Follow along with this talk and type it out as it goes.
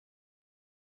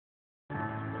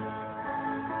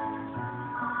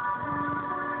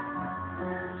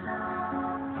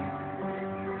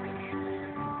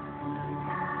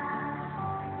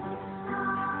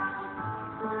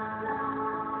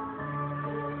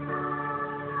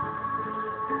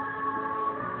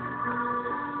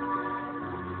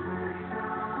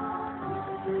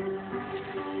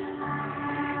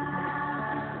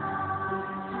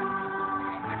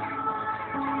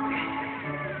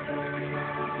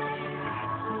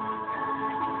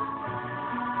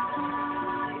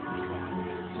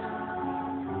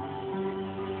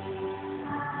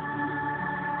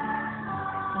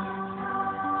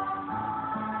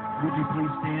would you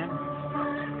please stand? All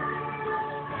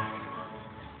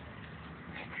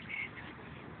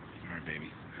right,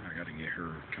 baby. I got to get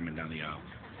her coming down the aisle.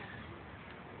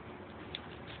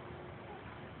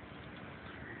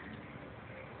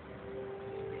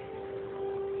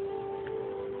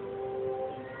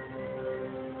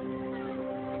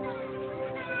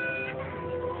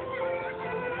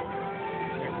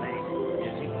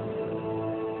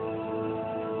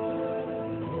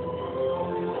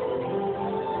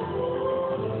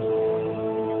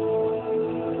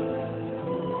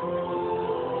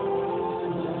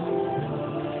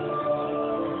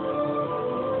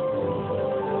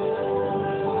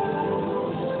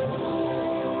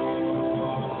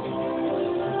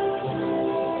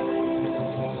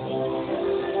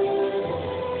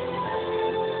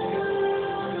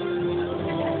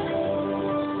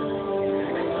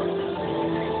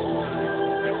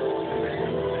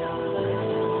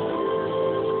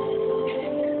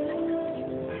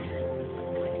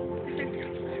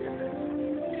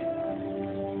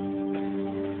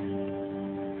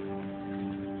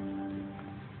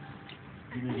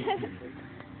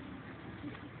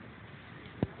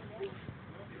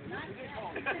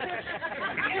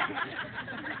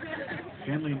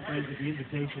 Family and friends, at the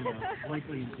invitation of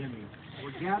Blakeley and Jimmy,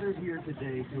 we're gathered here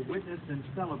today to witness and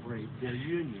celebrate their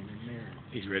union in marriage.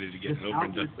 He's ready to get This over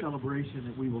and outward done with. celebration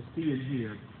that we will see and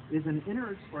hear is an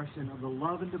inner expression of the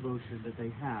love and devotion that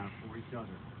they have for each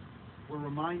other. We're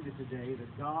reminded today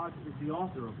that God is the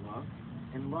author of love,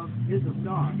 and love is of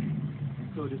God.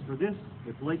 And so it is for this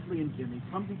that Blakeley and Jimmy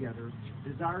come together,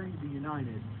 desiring to be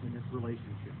united in this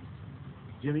relationship.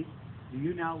 Jimmy, do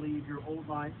you now leave your old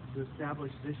life to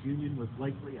establish this union with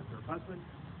Blakeley as her husband,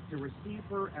 to receive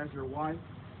her as your wife,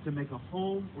 to make a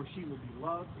home where she will be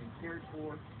loved and cared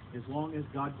for as long as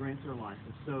God grants her life?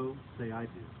 If so, say I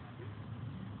do.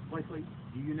 Blakeley,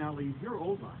 do you now leave your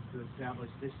old life to establish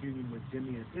this union with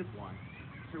Jimmy as his wife,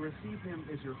 to receive him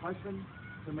as your husband,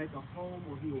 to make a home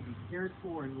where he will be cared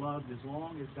for and loved as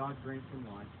long as God grants him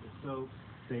life? If so,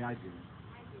 say I do.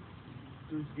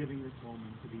 Who's giving this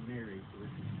woman to be married to this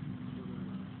man?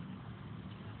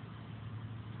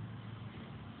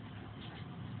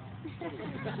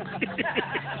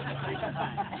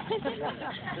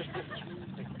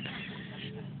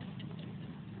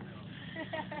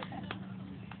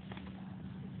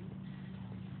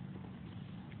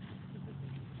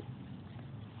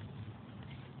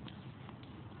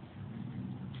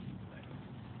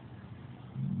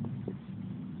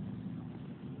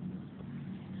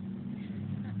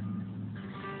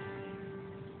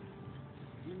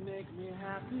 You make me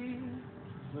happy,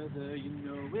 whether you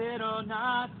know it or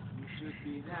not. You should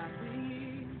be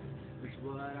happy. That's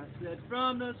what I said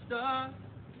from the start.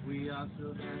 We are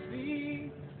so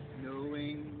happy,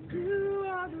 knowing you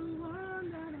are the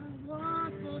one that I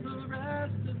want for the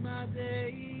rest of my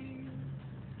days.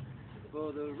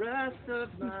 For the rest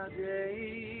of my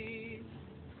days.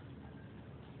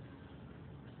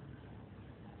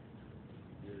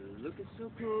 You're looking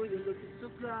so cool, you're looking so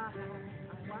fly.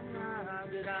 Why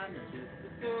did I know this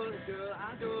before? The girl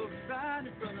I adore is right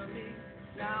in front of me.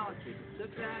 Now I take a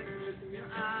step back and look in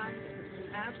your eyes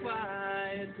and ask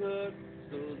why it took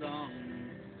so long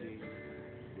to see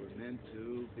we're meant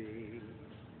to be.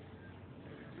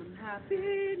 I'm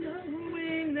happy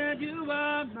knowing that you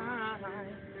are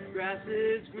mine. Grass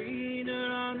is greener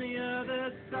on the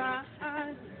other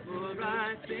side. The more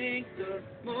I think, the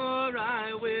more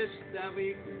I wish that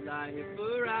we could lie here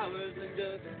for hours and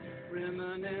just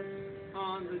reminisce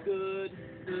on the good,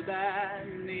 the bad,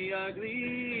 and the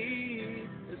ugly,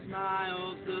 the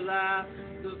smiles, the laughs,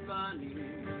 the funny,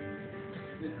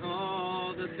 and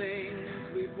all the things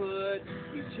we put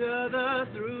each other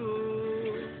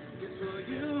through. It's for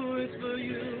you, it's for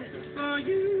you, it's for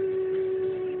you.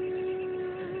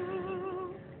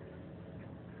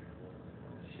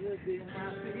 Should be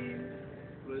happy,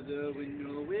 whether we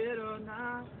know it or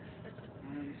not.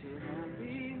 I'm so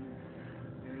happy,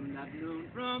 and I've known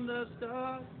from the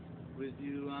start. With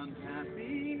you I'm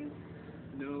happy,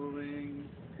 knowing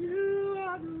you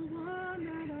are the one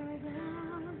that I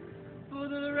want for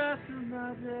the rest of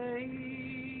my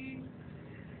days.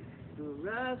 The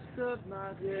rest of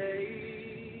my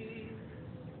days.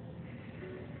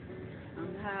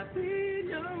 I'm happy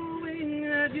knowing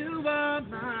that you are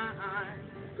mine.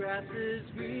 Grass is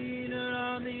greener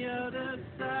on the other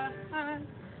side.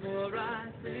 The more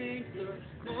I think,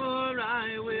 the more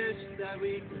I wish that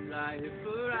we could lie here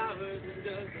for hours and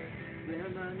just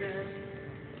reminisce.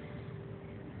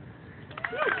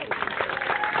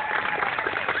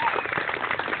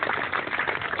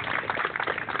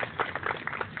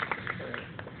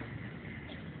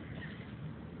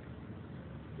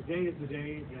 Today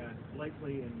today that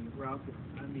Blakeley and Ralph,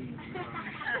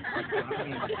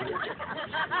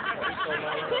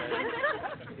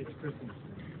 it's Christmas.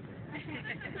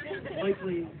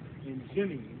 Blakeley and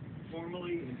Jimmy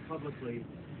formally and publicly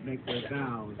make their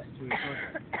vows to each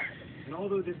other. And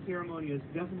although this ceremony is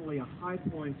definitely a high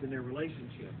point in their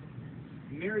relationship,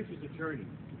 marriage is a journey.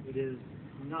 It is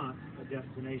not a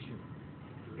destination.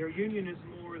 Their union is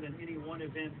more than any one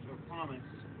event or promise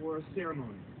or a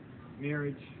ceremony.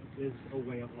 Marriage is a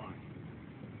way of life.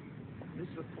 This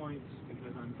is a point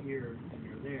because I'm here and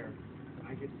you're there.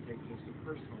 I get to take just a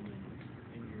personal minute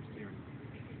in your ceremony.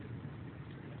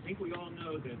 I think we all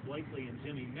know that Blakeley and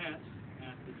Jimmy met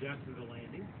at the Jacksonville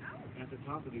Landing at the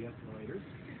top of the escalators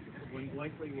when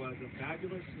Blakeley was a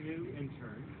fabulous new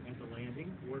intern at the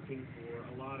Landing, working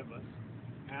for a lot of us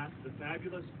at the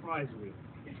fabulous prize wheel.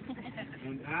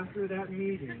 And after that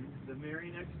meeting, the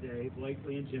very next day,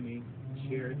 Blakeley and Jimmy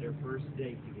shared their first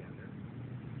date together.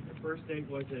 The first date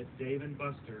was at Dave and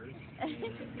Buster's,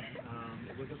 and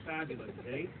it was a fabulous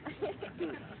date.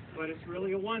 But it's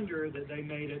really a wonder that they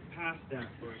made it past that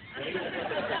first date.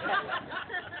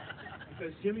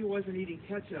 Because Jimmy wasn't eating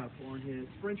ketchup on his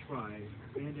french fries,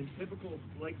 and in typical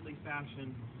Blakeley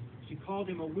fashion, she called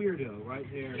him a weirdo right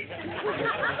there.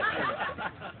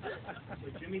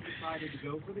 So Jimmy decided to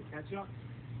go for the ketchup,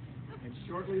 and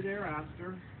shortly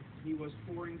thereafter, he was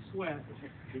pouring sweat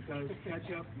because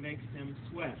ketchup makes him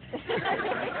sweat.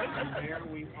 And there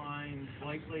we find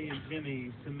Blakeley and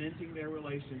Jimmy cementing their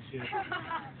relationship,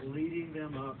 leading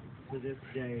them up to this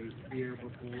day here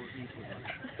before each of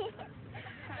us.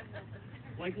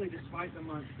 Blakeley, despite the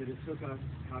months that it took us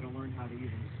how to learn how to even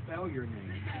spell your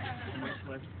name, much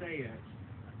less say it,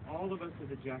 all of us at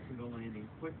the Jacksonville Landing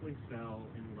quickly fell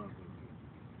in love with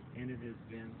you. And it has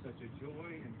been such a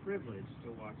joy and privilege to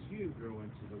watch you grow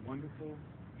into the wonderful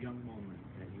young woman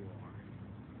that you are.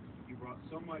 You brought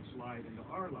so much light into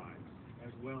our lives,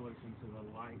 as well as into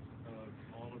the light of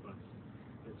all of us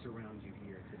that surround you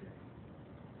here today.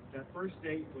 That first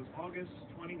date was August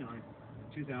 29th,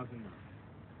 2009.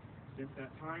 Since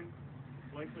that time,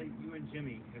 Blakeley, you and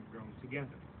Jimmy have grown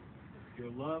together.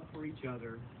 Your love for each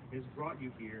other has brought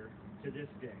you here to this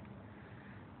day.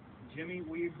 Jimmy,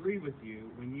 we agree with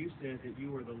you when you said that you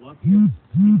were the luckiest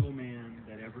single man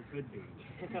that ever could be.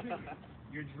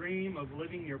 Your dream of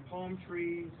living near palm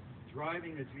trees,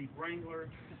 driving a Jeep Wrangler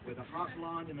with a hot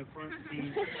blonde in the front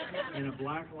seat and a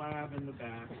black lab in the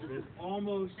back is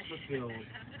almost fulfilled,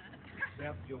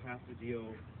 except you'll have to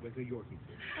deal with a Yorkie.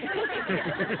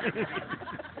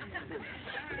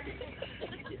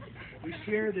 We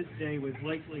share this day with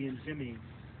Blakeley and Jimmy.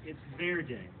 It's their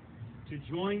day to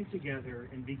join together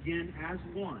and begin as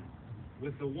one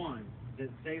with the one that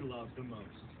they love the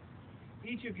most.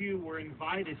 Each of you were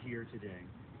invited here today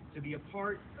to be a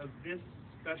part of this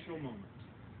special moment,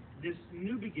 this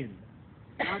new beginning,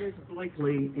 not as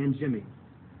Blakeley and Jimmy,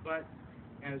 but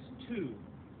as two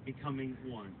becoming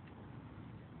one.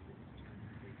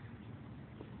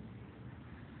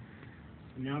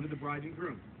 And now to the bride and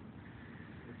groom.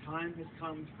 The time has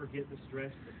come to forget the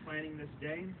stress of planning this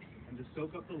day and to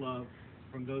soak up the love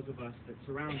from those of us that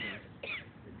surround us.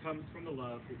 It comes from the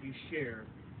love that you share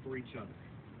for each other.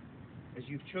 As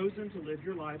you've chosen to live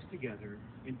your lives together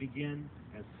and begin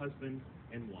as husband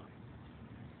and wife.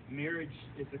 Marriage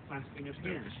is the clasping of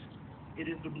hands. It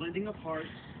is the blending of hearts,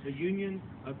 the union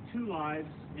of two lives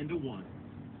into one.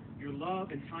 Your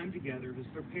love and time together has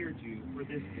prepared you for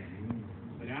this day.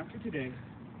 But after today,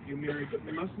 your marriage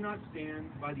must not stand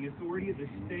by the authority of the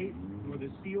state or the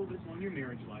seal that's on your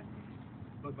marriage license,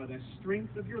 but by the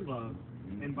strength of your love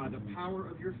and by the power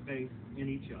of your faith in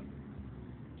each other.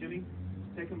 Jimmy,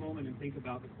 take a moment and think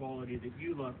about the quality that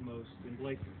you love most in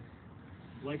Blakeley.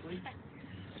 Blakeley,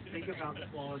 think about the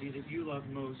quality that you love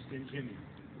most in Jimmy.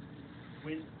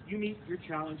 When you meet your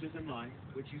challenges in life,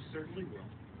 which you certainly will,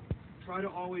 try to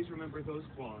always remember those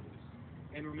qualities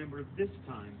and remember this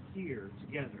time here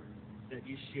together that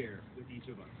you share with each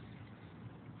of us.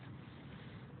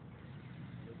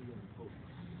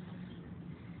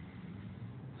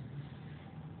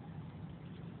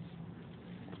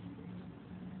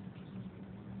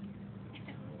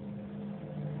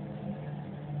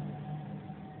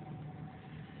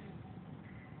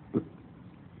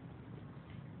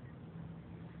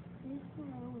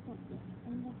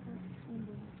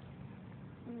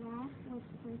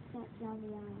 Step down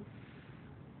the aisle.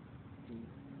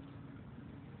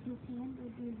 His hand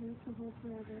would be hers to hold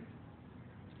forever.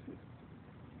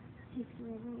 His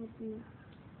forever would be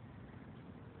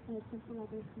a simple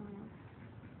other smile.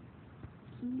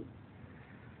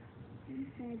 He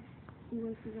said he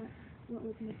was what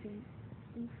was missing.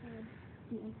 He said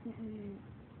he instantly knew.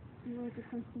 You are the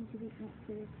question to be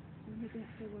answered, and his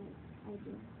answer was, I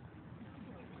do.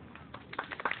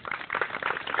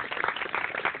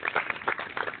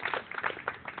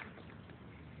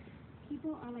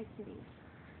 People are like cities.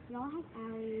 We all have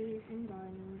alleys and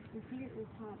gardens and secret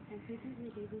rooftops and places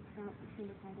where baby sprouts and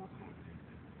timber all park.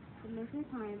 But most of the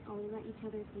time, all we let each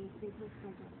other see is a little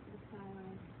struggle, a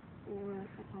skyline, or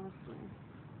a tall square.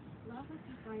 Love lets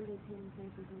you find those hidden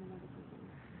places in another person,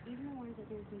 even the ones that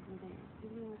didn't think were there,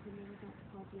 even the ones who never thought to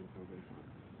call beautiful themselves.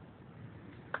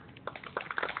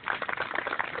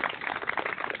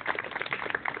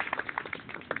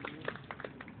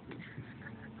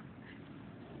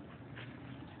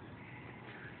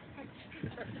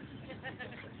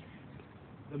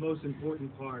 The most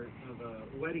important part of a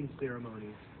wedding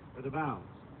ceremony are the vows.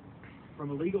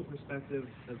 From a legal perspective,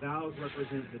 the vows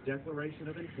represent the declaration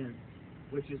of intent,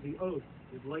 which is the oath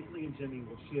that Blakeley and Jimmy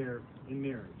will share in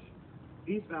marriage.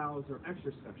 These vows are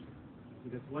extra special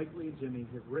because Blakeley and Jimmy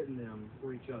have written them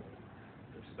for each other.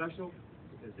 They're special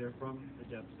because they're from the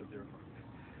depths of their hearts.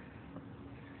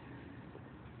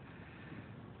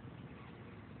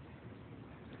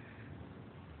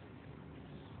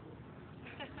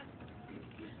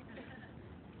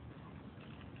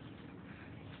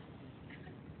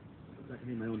 I can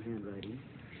read my own handwriting.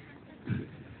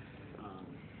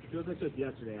 It feels like just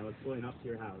yesterday I was pulling up to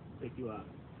your house to pick you up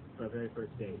for our very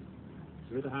first date.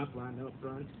 You were the half blonde out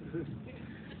front.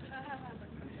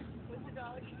 With the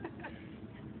dog.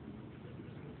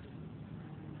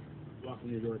 Walking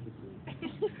New York is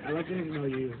sweet. I like getting to know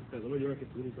you, but New York is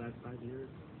sweet these last 5 years.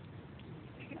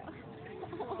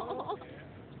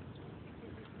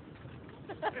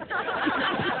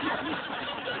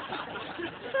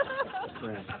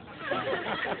 Right.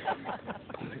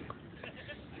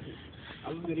 I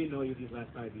was getting to know you these last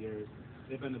 5 years.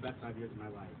 They've been the best 5 years of my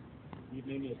life. You've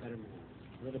made me a better man.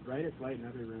 You're the brightest light in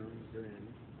every room you're in.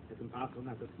 It's impossible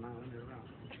not to smile when you're around.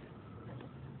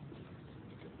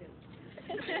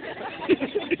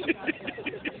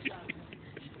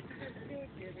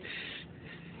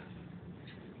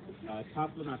 It's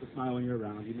possible not to smile when you're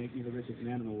around. You make me the richest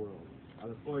man in the world. I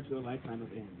look forward to a lifetime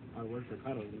of inn. Our words are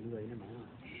cuddles and you laying in my arms.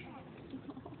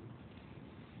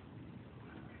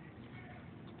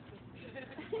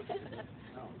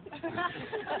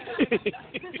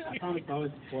 I promise to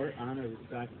always support, honor,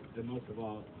 respect, and most of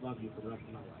all, love you for the rest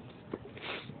of my life.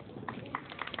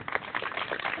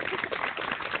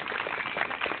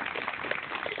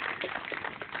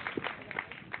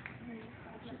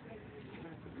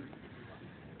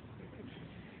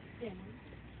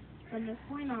 From this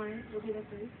point on, will be the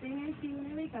first thing I see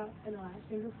when I wake up and the last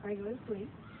thing before I go to sleep.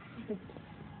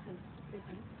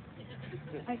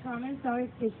 I promise to always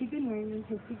kiss you good morning and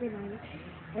kiss you good night.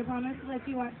 I promise to let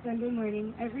you watch Sunday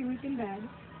morning every week in bed.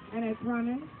 And I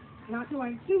promise not to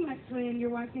whine too much when you're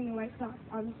watching the White Sox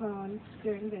on the phone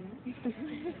during dinner.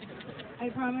 I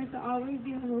promise to always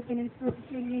be the hope and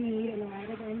inspiration you need and the light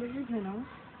at the end of your tunnel.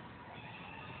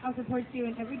 I'll support you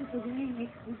in every decision you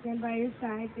make and stand by your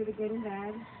side through the good and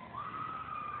bad.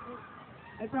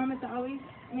 I promise to always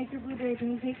make your blueberry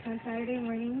pancakes on Saturday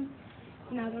morning,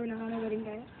 now that we're not on a wedding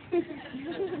day.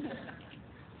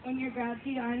 When you're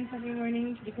grouchy on Sunday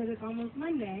mornings because it's almost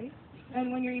Monday,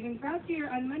 and when you're even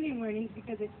grouchier on Monday mornings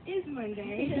because it is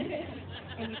Monday,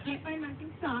 and you can't find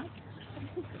matching socks,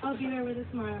 I'll be there with a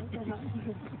smile to help.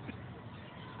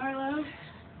 Our love,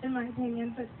 in my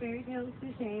opinion, puts fairy tales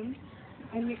to shame,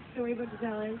 and makes storybooks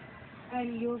jealous,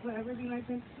 and you will forever be my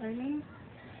Prince Charming.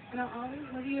 And I'll always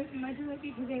love you as much as I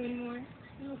do today anymore.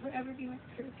 You will forever be my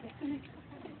person.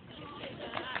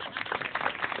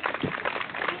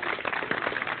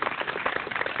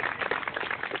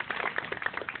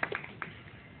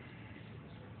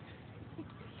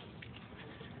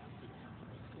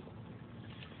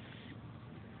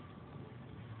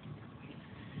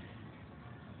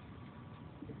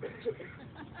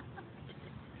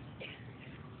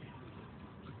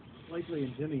 Blakeley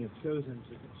and Jimmy have chosen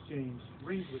to exchange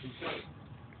rings with each other.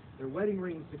 Their wedding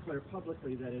rings declare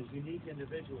publicly that as unique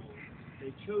individuals,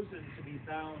 they've chosen to be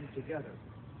bound together.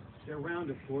 They're round,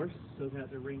 of course, so that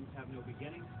their rings have no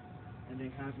beginning and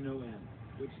they have no end,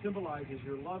 which symbolizes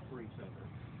your love for each other,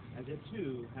 as it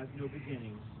too has no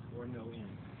beginning or no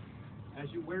end.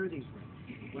 As you wear these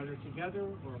rings, whether together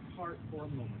or apart for a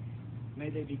moment, may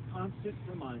they be constant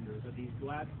reminders of these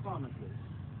glad promises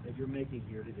that you're making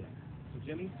here today. So,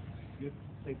 Jimmy, you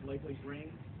take Blakeley's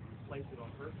ring, place it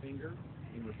on her finger,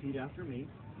 and repeat after me.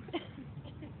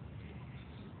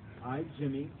 I,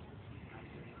 Jimmy,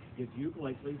 give you,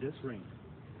 Blakeley, this ring.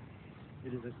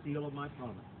 It is a seal of my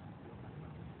promise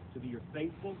to be your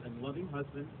faithful and loving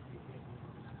husband,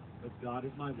 but God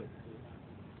is my witness.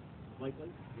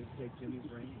 Blakeley, just take Jimmy's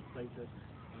ring and place it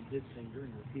on his finger and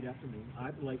repeat after me.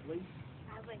 I, Blakeley,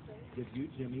 give you,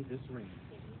 Jimmy, this ring.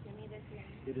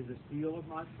 It is a seal of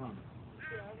my promise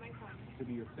to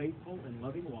be your faithful and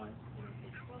loving wife,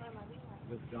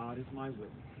 with God as my witness.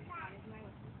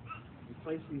 We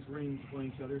place these rings on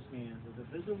each other's hands as a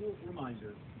visible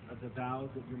reminder of the vows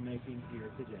that you're making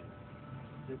here today,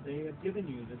 that they have given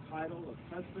you the title of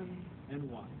husband and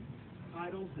wife,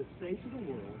 titles that say to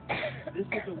the world, this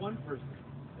is the one person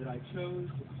that I chose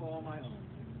to call my own,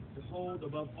 to hold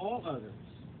above all others,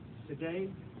 today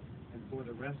and for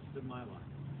the rest of my life.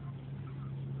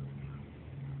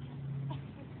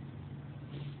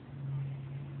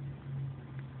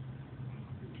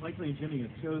 Blakeley and Jimmy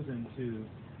have chosen to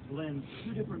blend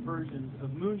two different versions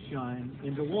of moonshine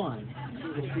into one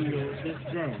to seal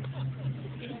this day.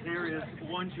 There is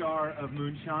one jar of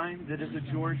moonshine that is a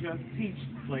Georgia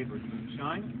peach-flavored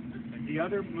moonshine. The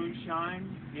other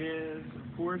moonshine is,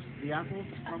 of course, the apples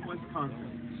from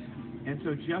Wisconsin. And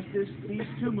so just as these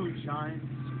two moonshines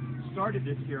started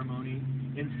this ceremony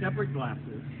in separate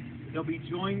glasses, they'll be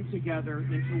joined together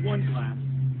into one glass,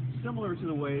 similar to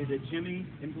the way that Jimmy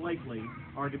and Blakeley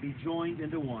are to be joined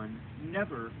into one,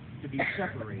 never to be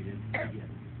separated again.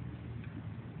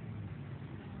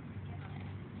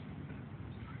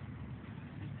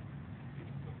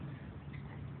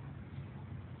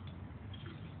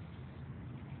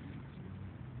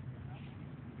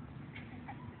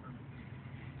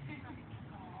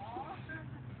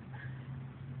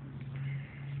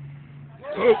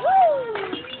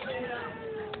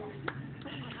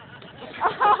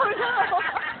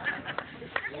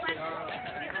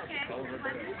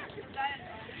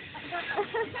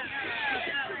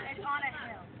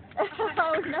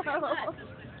 Oh no.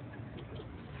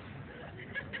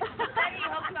 Then you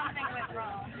hope something went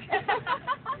wrong.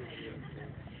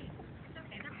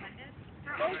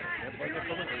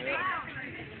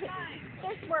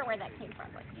 There's more where that came from.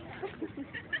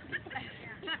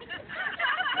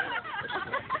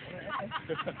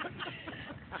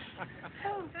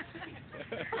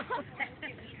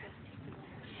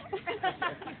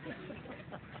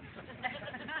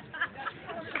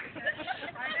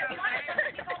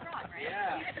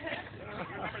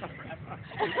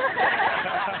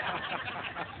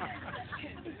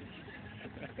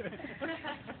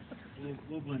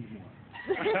 We'll blend more.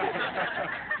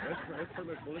 That's pretty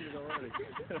much blended already.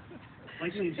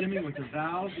 Blakeley and Jimmy, with the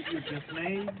vows that you've just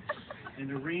made and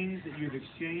the rings that you've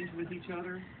exchanged with each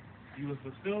other, you have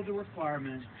fulfilled the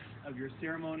requirements of your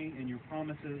ceremony and your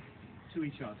promises to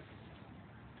each other.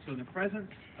 So in the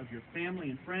presence of your family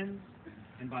and friends,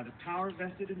 and by the power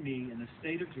vested in me in the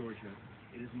state of Georgia,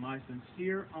 it is my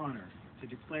sincere honor to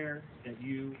declare that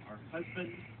you are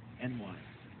husband and wife.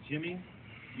 Jimmy,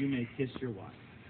 you may kiss your wife.